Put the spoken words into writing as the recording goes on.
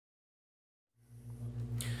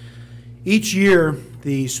Each year,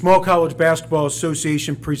 the Small College Basketball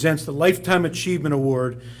Association presents the Lifetime Achievement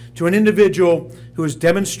Award to an individual who has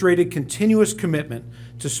demonstrated continuous commitment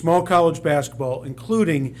to small college basketball,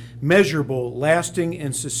 including measurable, lasting,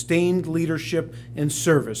 and sustained leadership and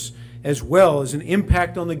service, as well as an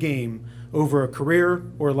impact on the game over a career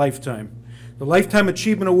or lifetime. The Lifetime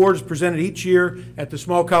Achievement Award is presented each year at the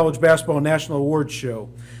Small College Basketball National Awards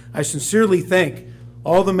Show. I sincerely thank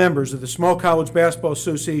all the members of the Small College Basketball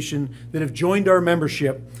Association that have joined our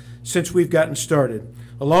membership since we've gotten started.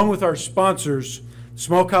 Along with our sponsors, the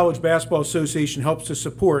Small College Basketball Association helps to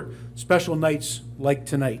support special nights like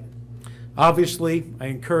tonight. Obviously, I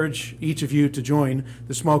encourage each of you to join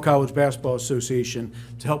the Small College Basketball Association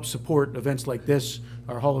to help support events like this,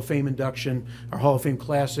 our Hall of Fame induction, our Hall of Fame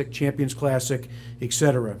Classic, Champions Classic,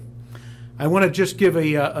 etc. I want to just give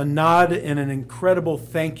a nod and an incredible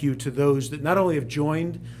thank you to those that not only have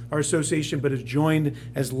joined our association, but have joined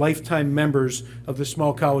as lifetime members of the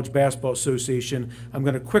Small College Basketball Association. I'm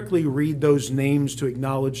going to quickly read those names to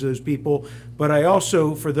acknowledge those people, but I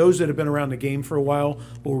also, for those that have been around the game for a while,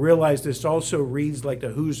 will realize this also reads like the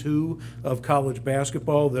who's who of college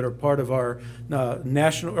basketball that are part of our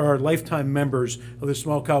our lifetime members of the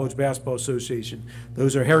Small College Basketball Association.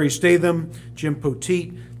 Those are Harry Statham, Jim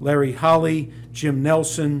Poteet, Larry Holly, Jim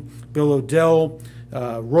Nelson, Bill Odell,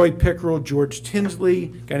 Roy Pickerel, George Tinsley, a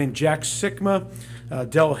guy named Jack Sikma,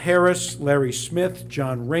 Del Harris, Larry Smith,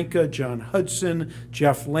 John Rinka, John Hudson,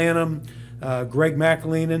 Jeff Lanham, Greg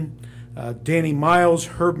McAleenan, Danny Miles,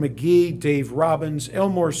 Herb McGee, Dave Robbins,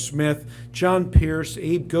 Elmore Smith, John Pierce,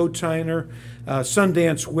 Abe Gotiner,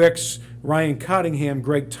 Sundance Wicks, Ryan Cottingham,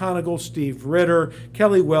 Greg Tonigal, Steve Ritter,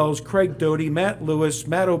 Kelly Wells, Craig Doty, Matt Lewis,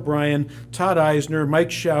 Matt O'Brien, Todd Eisner,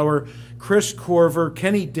 Mike Schauer, Chris Corver,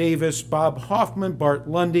 Kenny Davis, Bob Hoffman, Bart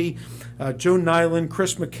Lundy, Joe Nyland,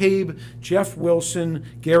 Chris McCabe, Jeff Wilson,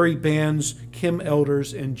 Gary Bands, Kim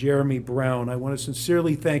Elders, and Jeremy Brown. I want to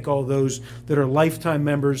sincerely thank all those that are lifetime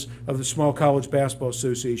members of the Small College Basketball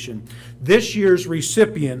Association. This year's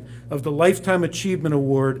recipient of the Lifetime Achievement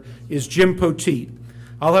Award is Jim Poteet.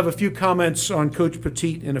 I'll have a few comments on Coach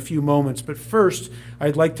Poteet in a few moments, but first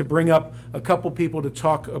I'd like to bring up a couple people to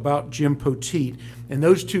talk about Jim Poteet. And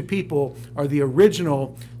those two people are the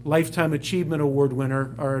original Lifetime Achievement Award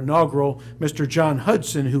winner, our inaugural, Mr. John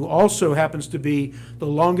Hudson, who also happens to be the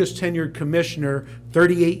longest tenured commissioner,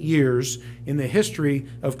 38 years, in the history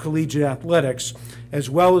of collegiate athletics,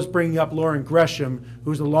 as well as bringing up Lauren Gresham,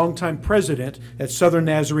 who's the longtime president at Southern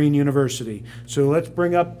Nazarene University. So let's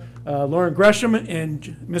bring up Lauren Gresham and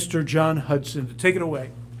Mr. John Hudson to take it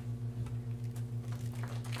away.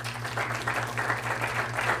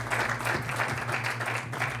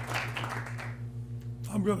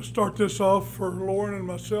 I'm going to start this off for Lauren and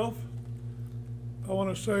myself. I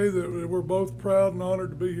want to say that we're both proud and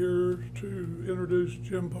honored to be here to introduce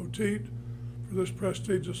Jim Poteet for this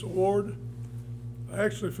prestigious award. I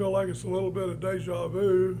actually feel like it's a little bit of deja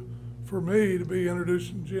vu for me to be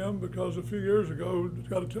introducing Jim, because a few years ago,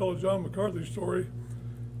 got to tell a John McCarthy story.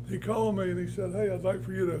 He called me and he said, "Hey, I'd like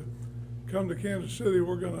for you to come to Kansas City.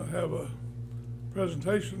 We're going to have a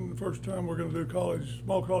presentation. The first time we're going to do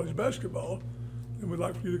small college basketball, and we'd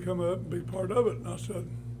like for you to come up and be part of it." And I said,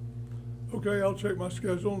 "Okay, I'll check my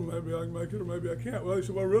schedule and maybe I can make it or maybe I can't." Well, he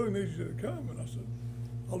said, "Well, I really need you to come." And I said,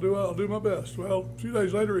 I'll do my best." Well, a few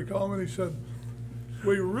days later he called me and he said,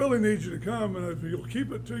 "We really need you to come, and if you'll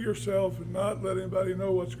keep it to yourself and not let anybody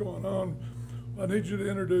know what's going on, I need you to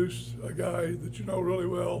introduce a guy that you know really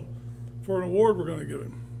well for an award we're going to give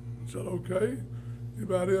him." I said, "Okay,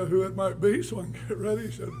 any idea who it might be so I can get ready?"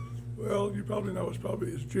 He said, "Well, you probably know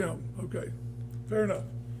it's Jim." Okay, fair enough.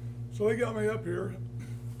 So they got me up here.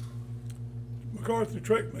 McCarthy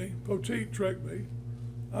tricked me, Poteet tricked me.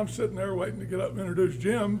 I'm sitting there waiting to get up and introduce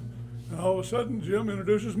Jim, and all of a sudden Jim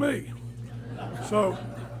introduces me. So,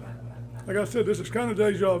 like I said, this is kind of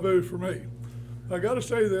deja vu for me. I got to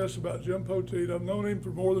say this about Jim Poteet. I've known him for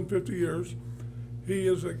more than 50 years. He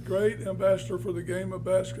is a great ambassador for the game of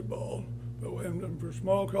basketball, and for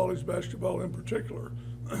small college basketball in particular.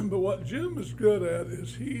 But what Jim is good at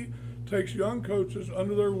is he takes young coaches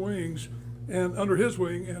under their wings and under his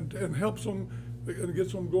wing and helps them and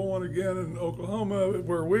gets them going again in Oklahoma,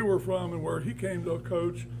 where we were from and where he came to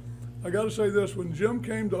coach. I got to say this, when Jim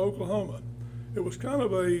came to Oklahoma, it was kind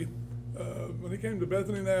of when he came to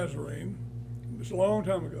Bethany Nazarene, it's a long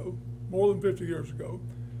time ago, more than 50 years ago,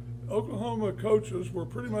 Oklahoma coaches were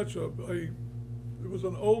pretty much it was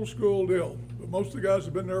an old school deal. But most of the guys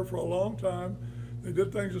have been there for a long time. They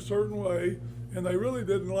did things a certain way, and they really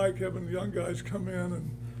didn't like having young guys come in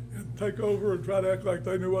and take over and try to act like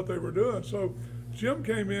they knew what they were doing. So Jim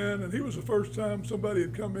came in, and he was the first time somebody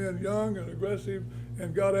had come in young and aggressive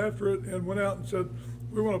and got after it and went out and said,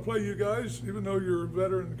 we want to play you guys, even though you're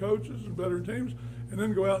veteran coaches and veteran teams, and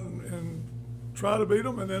then go out and try to beat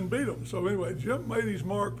them and then beat them. So anyway, Jim made his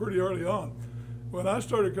mark pretty early on. When I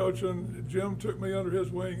started coaching, Jim took me under his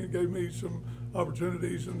wing and gave me some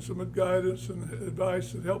opportunities and some guidance and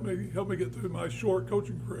advice that helped me get through my short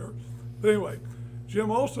coaching career. But anyway,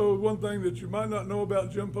 Jim also, one thing that you might not know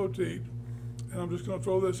about Jim Poteet, and I'm just going to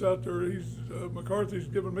throw this out there, McCarthy's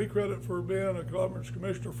given me credit for being a conference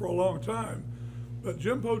commissioner for a long time, but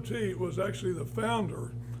Jim Poteet was actually the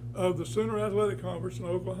founder of the Sooner Athletic Conference in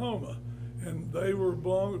Oklahoma, and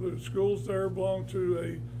the schools there belonged to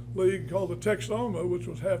a league called the Texoma, which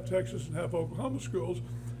was half Texas and half Oklahoma schools.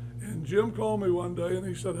 And Jim called me one day and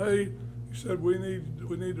he said, hey, we need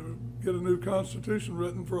to get a new constitution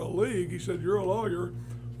written for a league. He said, you're a lawyer,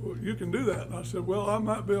 well, you can do that. And I said, well, I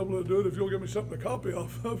might be able to do it if you'll give me something to copy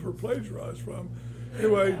off of or plagiarize from.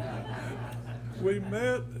 Anyway, we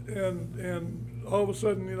met and all of a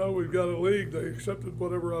sudden, we've got a league. They accepted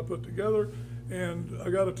whatever I put together. And I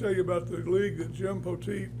got to tell you about the league that Jim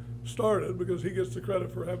Poteet started, because he gets the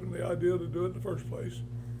credit for having the idea to do it in the first place.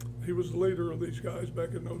 He was the leader of these guys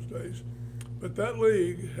back in those days. But that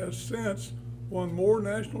league has since won more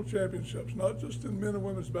national championships, not just in men and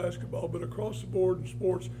women's basketball, but across the board in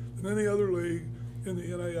sports than any other league in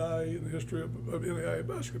the NAI, in the history of NAI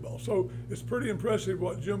basketball. So it's pretty impressive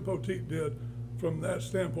what Jim Poteet did from that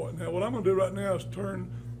standpoint. Now, what I'm going to do right now is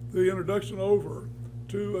turn the introduction over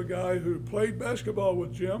to a guy who played basketball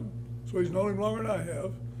with Jim, so he's known him longer than I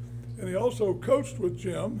have, and he also coached with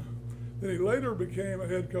Jim. Then he later became a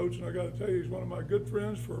head coach, and I got to tell you, he's one of my good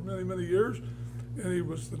friends for many, many years. And he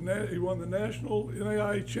won the national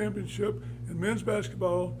NAI championship in men's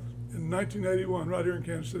basketball in 1981, right here in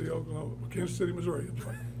Kansas City, Missouri. I'm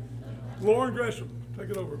sorry. Lauren Gresham, take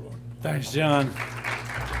it over, Lauren. Thanks, John.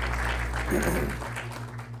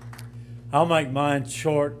 I'll make mine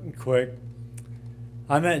short and quick.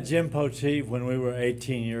 I met Jim Poteet when we were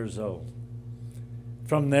 18 years old.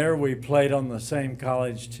 From there, we played on the same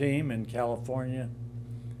college team in California.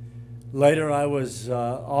 Later, I was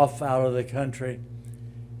off out of the country.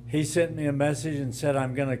 He sent me a message and said,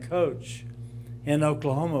 I'm going to coach in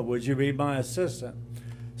Oklahoma. Would you be my assistant?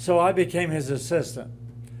 So I became his assistant.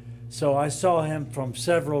 So I saw him from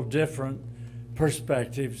several different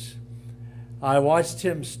perspectives. I watched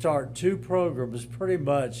him start 2 programs pretty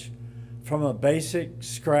much from a basic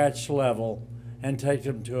scratch level and take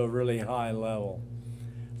them to a really high level.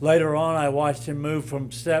 Later on, I watched him move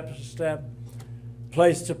from step to step,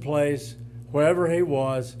 place to place, wherever he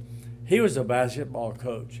was. He was a basketball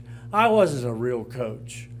coach. I wasn't a real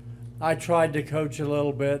coach. I tried to coach a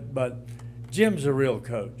little bit, but Jim's a real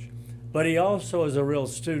coach. But he also is a real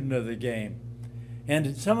student of the game.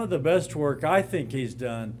 And some of the best work I think he's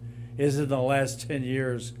done is in the last 10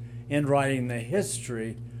 years in writing the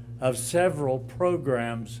history of several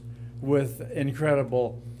programs with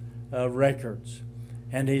incredible records.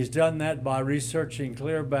 And he's done that by researching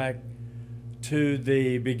clear back to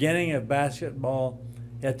the beginning of basketball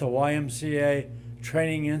at the YMCA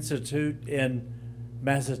Training Institute in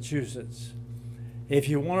Massachusetts. If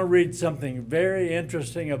you want to read something very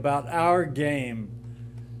interesting about our game,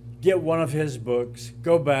 get one of his books,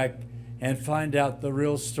 go back and find out the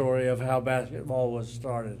real story of how basketball was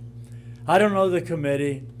started. I don't know the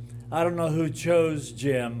committee. I don't know who chose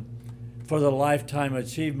Jim for the Lifetime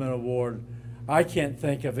Achievement Award. I can't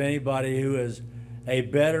think of anybody who is a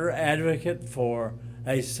better advocate for,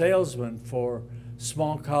 a salesman for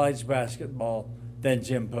small college basketball than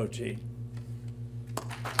Jim Poteet.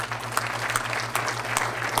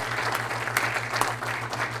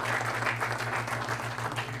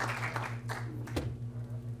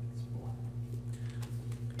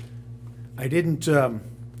 I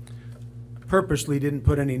purposely didn't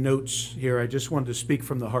put any notes here. I just wanted to speak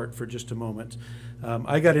from the heart for just a moment.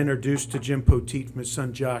 I got introduced to Jim Poteet from his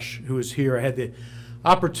son Josh, who is here. I had the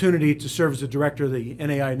opportunity to serve as the director of the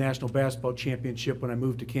NAI National Basketball Championship when I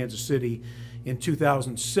moved to Kansas City in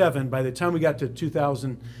 2007. By the time we got to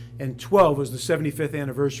 2012, it was the 75th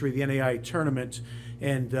anniversary of the NAI tournament,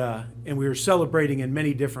 and we were celebrating in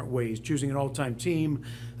many different ways, choosing an all-time team,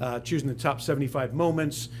 choosing the top 75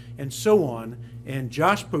 moments, and so on. And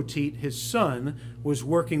Josh Poteet, his son, was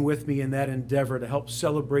working with me in that endeavor to help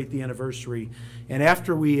celebrate the anniversary. And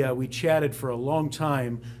after we chatted for a long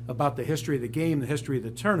time about the history of the game, the history of the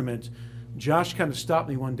tournament, Josh kind of stopped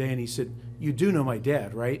me one day and he said, "You do know my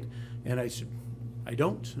dad, right?" And I said, "I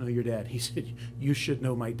don't know your dad." He said, "You should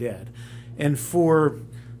know my dad." And for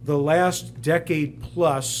the last decade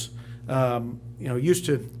plus, used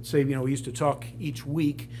to say, we used to talk each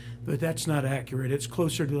week, but that's not accurate. It's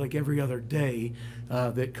closer to like every other day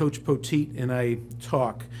that Coach Poteet and I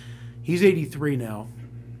talk. He's 83 now,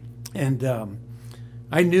 and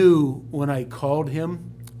I knew when I called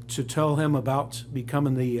him to tell him about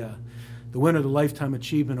becoming the winner of the Lifetime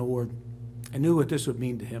Achievement Award, I knew what this would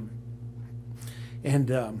mean to him.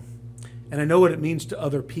 And I know what it means to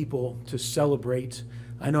other people to celebrate.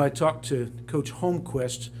 I know I talked to Coach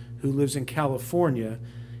Holmquist, who lives in California,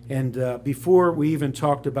 and before we even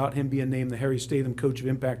talked about him being named the Harry Statham Coach of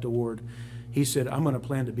Impact Award, he said, I'm going to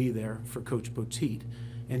plan to be there for Coach Poteet.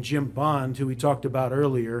 And Jim Bond, who we talked about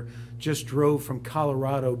earlier, just drove from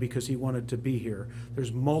Colorado because he wanted to be here.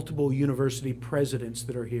 There's multiple university presidents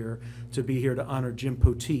that are here to be here to honor Jim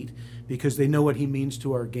Poteet because they know what he means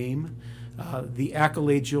to our game. The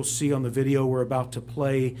accolades you'll see on the video we're about to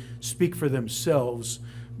play speak for themselves,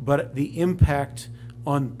 but the impact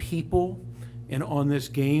on people and on this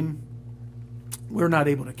game, we're not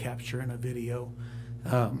able to capture in a video.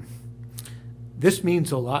 This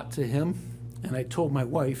means a lot to him, and I told my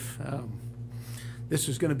wife this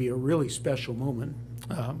was going to be a really special moment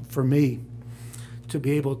for me to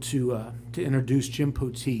be able to introduce Jim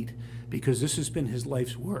Poteet, because this has been his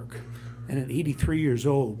life's work. And at 83 years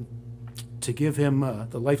old, to give him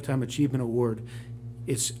the Lifetime Achievement Award,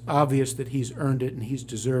 it's obvious that he's earned it and he's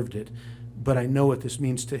deserved it. But I know what this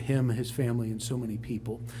means to him, his family, and so many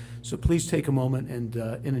people. So please take a moment and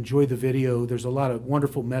enjoy the video. There's a lot of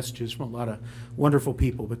wonderful messages from a lot of wonderful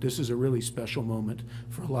people, but this is a really special moment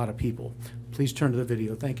for a lot of people. Please turn to the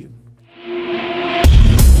video. Thank you.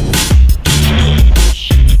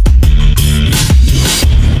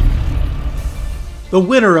 The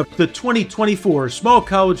winner of the 2024 Small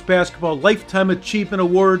College Basketball Lifetime Achievement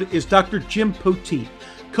Award is Dr. Jim Poteet.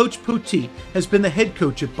 Coach Poteet has been the head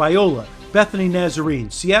coach at Biola, Bethany Nazarene,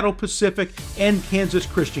 Seattle Pacific, and Kansas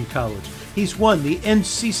Christian College. He's won the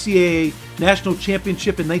NCCAA National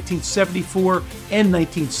Championship in 1974 and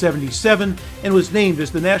 1977 and was named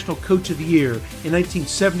as the National Coach of the Year in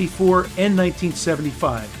 1974 and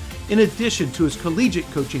 1975. In addition to his collegiate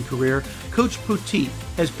coaching career, Coach Poteet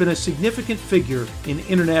has been a significant figure in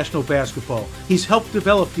international basketball. He's helped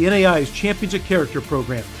develop the NAIA's Champions of Character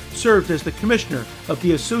program, served as the commissioner of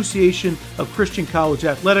the Association of Christian College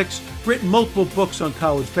Athletics, written multiple books on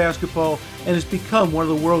college basketball, and has become one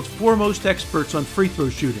of the world's foremost experts on free throw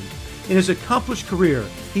shooting. In his accomplished career,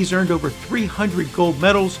 he's earned over 300 gold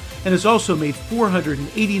medals and has also made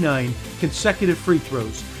 489 consecutive free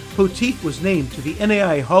throws. Poteet was named to the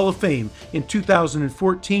NAIA Hall of Fame in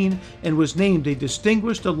 2014 and was named a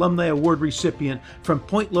Distinguished Alumni Award recipient from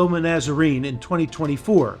Point Loma Nazarene in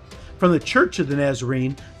 2024. From the Church of the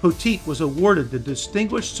Nazarene, Poteet was awarded the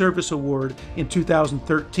Distinguished Service Award in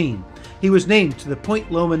 2013. He was named to the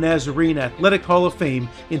Point Loma Nazarene Athletic Hall of Fame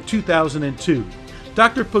in 2002.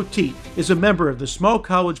 Dr. Poteet is a member of the Small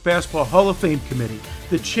College Basketball Hall of Fame Committee,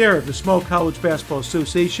 the chair of the Small College Basketball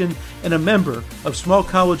Association, and a member of Small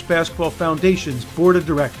College Basketball Foundation's Board of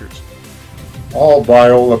Directors. All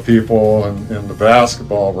Biola people in the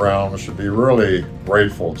basketball realm should be really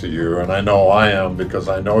grateful to you, and I know I am, because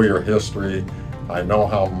I know your history, I know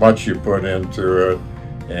how much you put into it,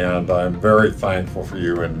 and I'm very thankful for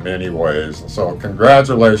you in many ways. So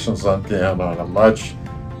congratulations again on a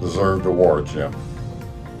much-deserved award, Jim.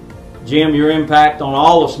 Jim, your impact on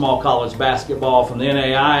all of small college basketball, from the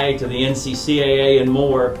NAIA to the NCCAA and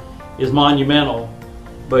more, is monumental.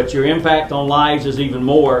 But your impact on lives is even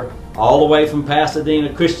more, all the way from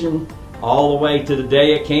Pasadena Christian, all the way to the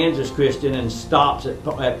day at Kansas Christian, and stops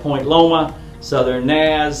at Point Loma, Southern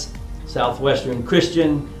Naz, Southwestern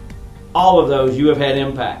Christian. All of those, you have had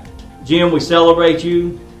impact. Jim, we celebrate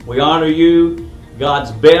you, we honor you,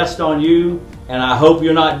 God's best on you, and I hope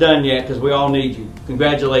you're not done yet, because we all need you.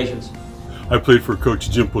 Congratulations. I played for Coach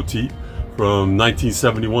Jim Poteet from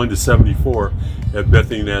 1971 to 74 at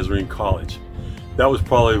Bethany Nazarene College. That was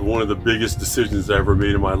probably one of the biggest decisions I ever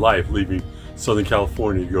made in my life, leaving Southern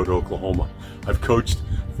California to go to Oklahoma. I've coached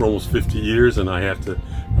for almost 50 years, and I have to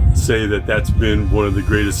say that that's been one of the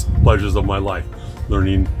greatest pleasures of my life,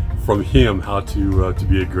 learning from him how to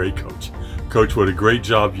be a great coach. Coach, what a great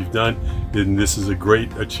job you've done, and this is a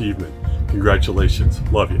great achievement. Congratulations.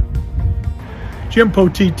 Love you. Jim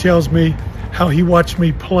Poteet tells me how he watched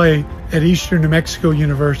me play at Eastern New Mexico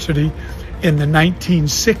University in the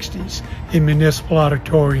 1960s in Municipal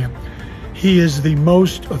Auditorium. He is the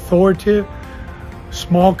most authoritative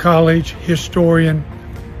small college historian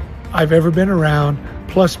I've ever been around,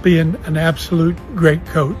 plus being an absolute great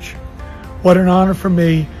coach. What an honor for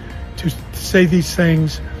me to say these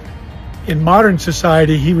things. In modern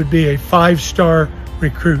society, he would be a 5-star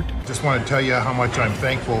recruit. Just want to tell you how much I'm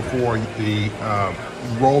thankful for the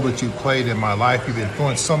role that you played in my life. You've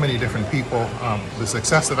influenced so many different people. The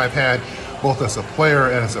success that I've had, both as a player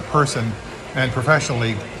and as a person and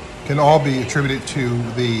professionally, can all be attributed to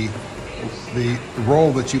the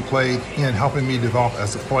role that you played in helping me develop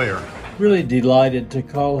as a player. Really delighted to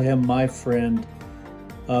call him my friend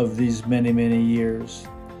of these many, many years.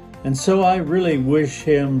 And so I really wish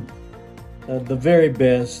him the very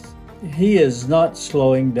best. He is not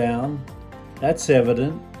slowing down, that's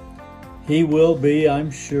evident. He will be, I'm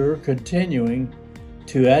sure, continuing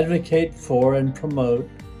to advocate for and promote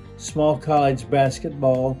small college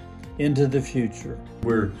basketball into the future.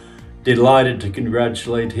 We're delighted to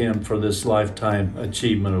congratulate him for this Lifetime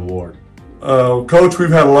Achievement Award. Coach, we've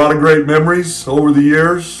had a lot of great memories over the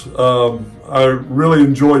years. I really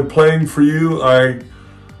enjoyed playing for you. I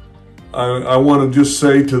want to just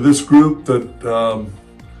say to this group that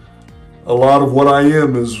a lot of what I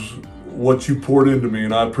am is what you poured into me,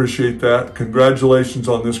 and I appreciate that. Congratulations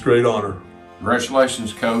on this great honor.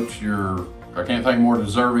 Congratulations, Coach. I can't think of a more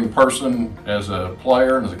deserving person as a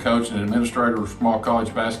player and as a coach and administrator of small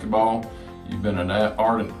college basketball. You've been an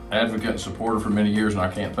ardent advocate and supporter for many years, and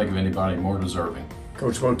I can't think of anybody more deserving.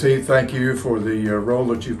 Coach Moteet, thank you for the role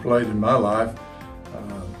that you've played in my life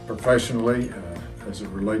professionally as it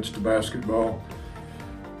relates to basketball.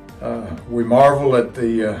 We marvel at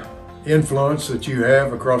the influence that you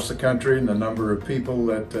have across the country and the number of people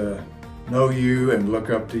that know you and look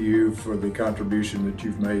up to you for the contribution that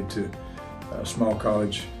you've made to small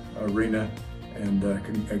college arena. And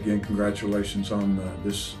again, congratulations on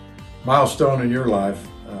this milestone in your life.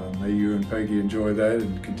 May you and Peggy enjoy that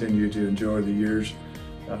and continue to enjoy the years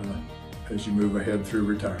as you move ahead through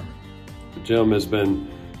retirement. Jim has been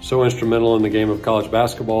so instrumental in the game of college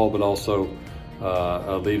basketball, but also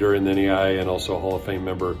a leader in the NEI and also a Hall of Fame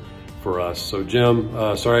member for us. So Jim,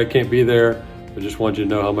 sorry I can't be there, but just wanted you to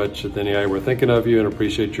know how much at the NEI we're thinking of you and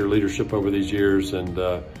appreciate your leadership over these years and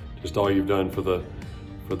just all you've done for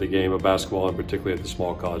the game of basketball and particularly at the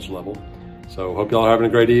small college level. So hope y'all are having a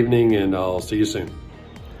great evening and I'll see you soon.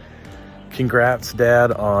 Congrats,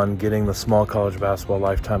 Dad, on getting the Small College Basketball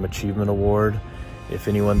Lifetime Achievement Award. If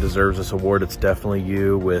anyone deserves this award, it's definitely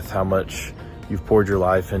you, with how much you've poured your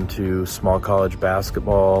life into small college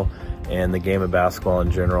basketball and the game of basketball in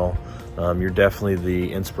general. You're definitely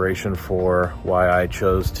the inspiration for why I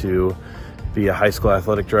chose to be a high school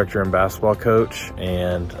athletic director and basketball coach,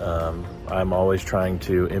 and I'm always trying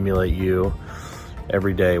to emulate you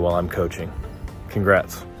every day while I'm coaching.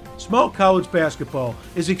 Congrats. Small College Basketball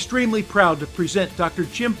is extremely proud to present Dr.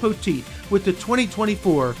 Jim Poteet with the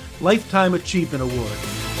 2024 Lifetime Achievement Award.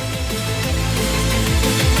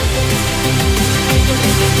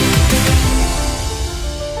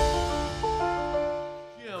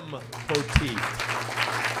 Jim Poteet.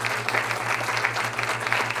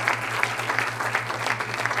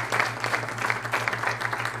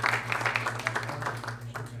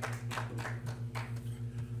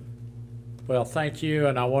 Well, thank you,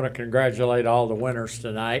 and I want to congratulate all the winners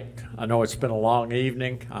tonight. I know it's been a long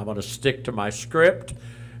evening. I'm going to stick to my script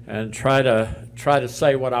and try to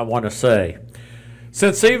say what I want to say.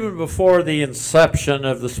 Since even before the inception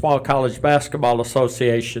of the Small College Basketball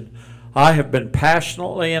Association, I have been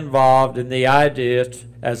passionately involved in the ideas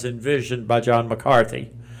as envisioned by John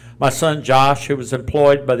McCarthy. My son Josh, who was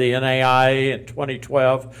employed by the NAIA in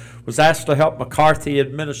 2012, was asked to help McCarthy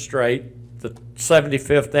administrate the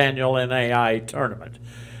 75th annual NAIA tournament.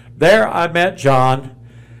 There I met John,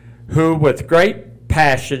 who with great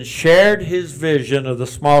passion shared his vision of the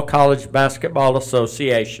Small College Basketball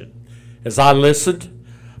Association. As I listened,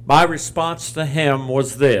 my response to him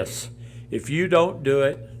was this: if you don't do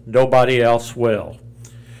it, nobody else will.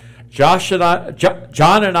 John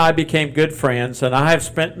and I became good friends, and I have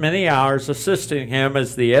spent many hours assisting him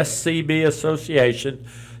as the SCB Association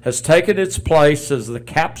has taken its place as the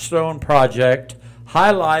capstone project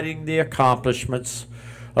highlighting the accomplishments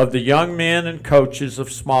of the young men and coaches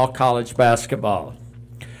of small college basketball.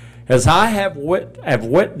 As I have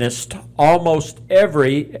witnessed almost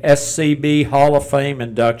every SCB Hall of Fame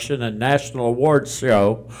induction and national awards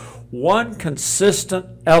show, one consistent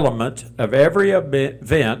element of every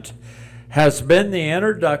event has been the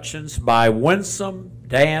introductions by winsome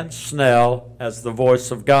Dan Snell as the voice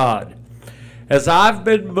of God. As I've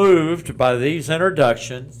been moved by these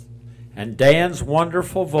introductions and Dan's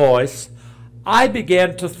wonderful voice, I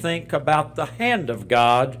began to think about the hand of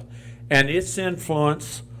God and its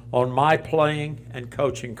influence on my playing and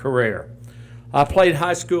coaching career. I played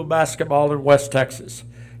high school basketball in West Texas,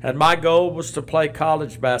 and my goal was to play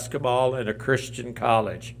college basketball in a Christian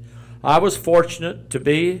college. I was fortunate to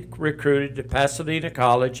be recruited to Pasadena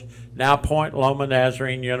College, now Point Loma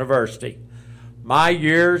Nazarene University. My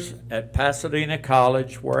years at Pasadena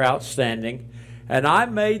College were outstanding, and I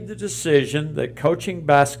made the decision that coaching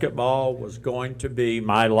basketball was going to be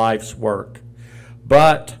my life's work.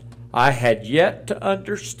 But I had yet to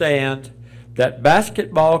understand that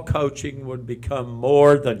basketball coaching would become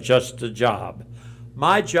more than just a job.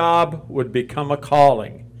 My job would become a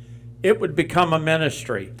calling. It would become a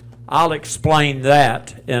ministry. I'll explain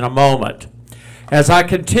that in a moment. As I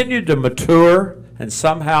continued to mature and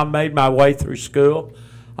somehow made my way through school,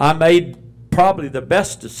 I made probably the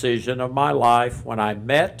best decision of my life when I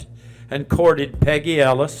met and courted Peggy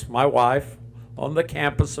Ellis, my wife, on the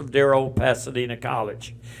campus of dear old Pasadena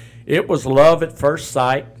College. It was love at first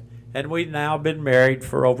sight, and we've now been married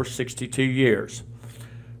for over 62 years.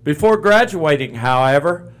 Before graduating,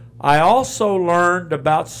 however, I also learned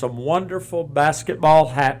about some wonderful basketball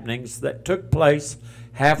happenings that took place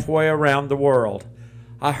halfway around the world.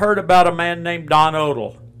 I heard about a man named Don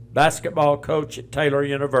Odell, basketball coach at Taylor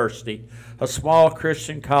University, a small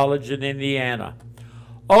Christian college in Indiana.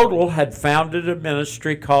 Odell had founded a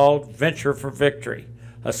ministry called Venture for Victory,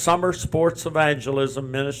 a summer sports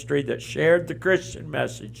evangelism ministry that shared the Christian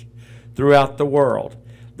message throughout the world.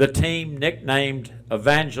 The team, nicknamed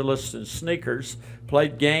Evangelists and Sneakers,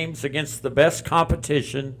 played games against the best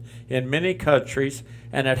competition in many countries,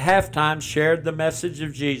 and at halftime shared the message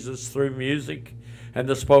of Jesus through music and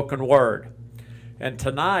the spoken word. And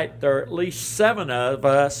tonight, there are at least 7 of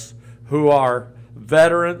us who are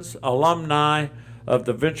veterans, alumni of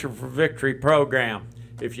the Venture for Victory program.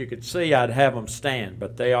 If you could see, I'd have them stand,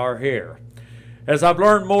 but they are here. As I've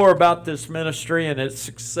learned more about this ministry and its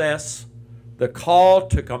success, the call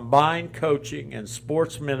to combine coaching and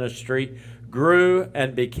sports ministry grew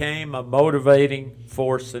and became a motivating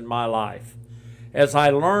force in my life. As I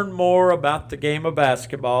learned more about the game of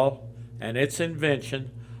basketball and its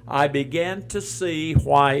invention, I began to see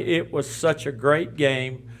why it was such a great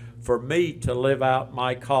game for me to live out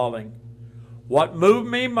my calling. What moved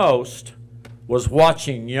me most was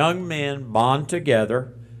watching young men bond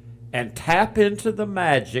together and tap into the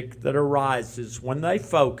magic that arises when they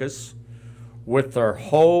focus with their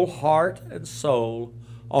whole heart and soul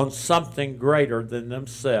on something greater than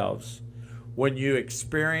themselves. When you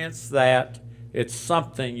experience that, it's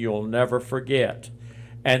something you'll never forget.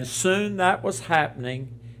 And soon that was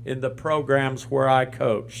happening in the programs where I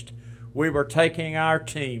coached. We were taking our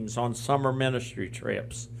teams on summer ministry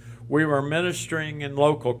trips. We were ministering in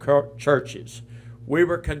local churches. We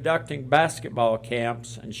were conducting basketball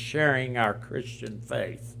camps and sharing our Christian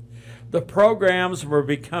faith. The programs were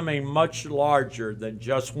becoming much larger than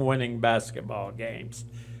just winning basketball games.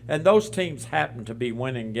 And those teams happened to be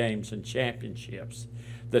winning games and championships.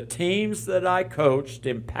 The teams that I coached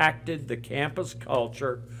impacted the campus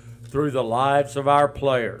culture through the lives of our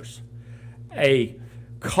players. A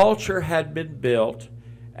culture had been built,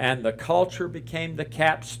 and the culture became the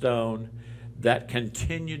capstone that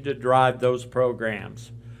continued to drive those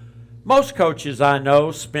programs. Most coaches I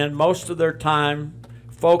know spend most of their time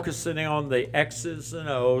focusing on the X's and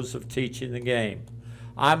O's of teaching the game.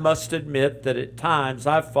 I must admit that at times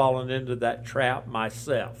I've fallen into that trap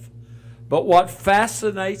myself. But what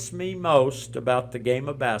fascinates me most about the game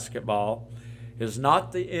of basketball is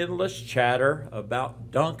not the endless chatter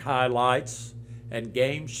about dunk highlights and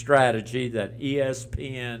game strategy that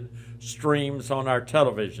ESPN streams on our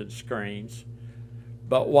television screens,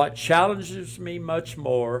 but what challenges me much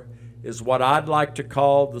more is what I'd like to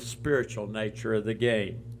call the spiritual nature of the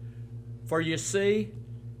game. For you see,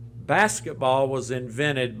 basketball was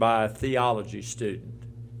invented by a theology student,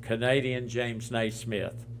 Canadian James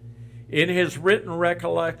Naismith. In his written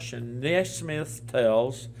recollection, Naismith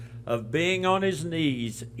tells of being on his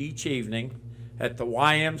knees each evening at the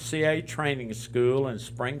YMCA training school in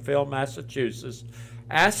Springfield, Massachusetts,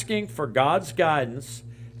 asking for God's guidance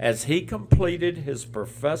as he completed his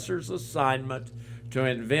professor's assignment to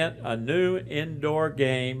invent a new indoor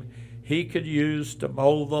game he could use to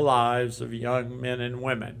mold the lives of young men and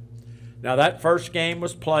women. Now, that first game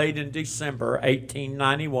was played in December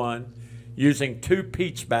 1891 using 2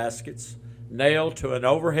 peach baskets nailed to an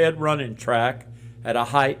overhead running track at a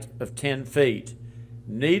height of 10 feet.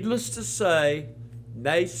 Needless to say,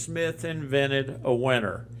 Naismith invented a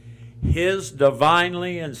winner. His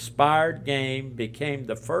divinely inspired game became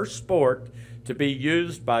the first sport to be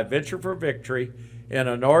used by Venture for Victory in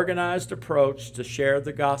an organized approach to share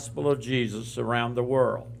the gospel of Jesus around the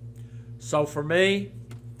world. So for me,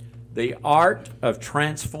 the art of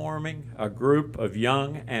transforming a group of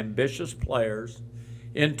young, ambitious players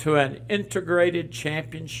into an integrated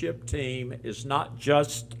championship team is not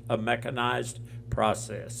just a mechanized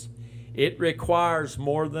process. It requires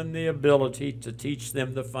more than the ability to teach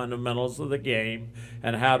them the fundamentals of the game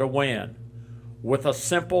and how to win. With a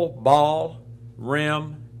simple ball,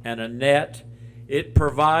 rim, and a net, it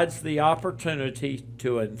provides the opportunity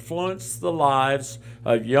to influence the lives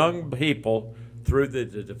of young people through the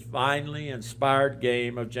divinely inspired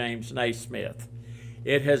game of James Naismith.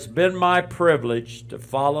 It has been my privilege to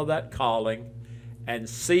follow that calling and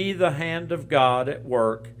see the hand of God at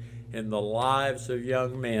work in the lives of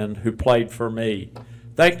young men who played for me.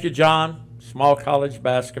 Thank you, John, Small College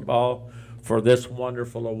Basketball, for this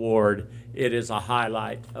wonderful award. It is a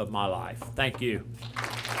highlight of my life. Thank you.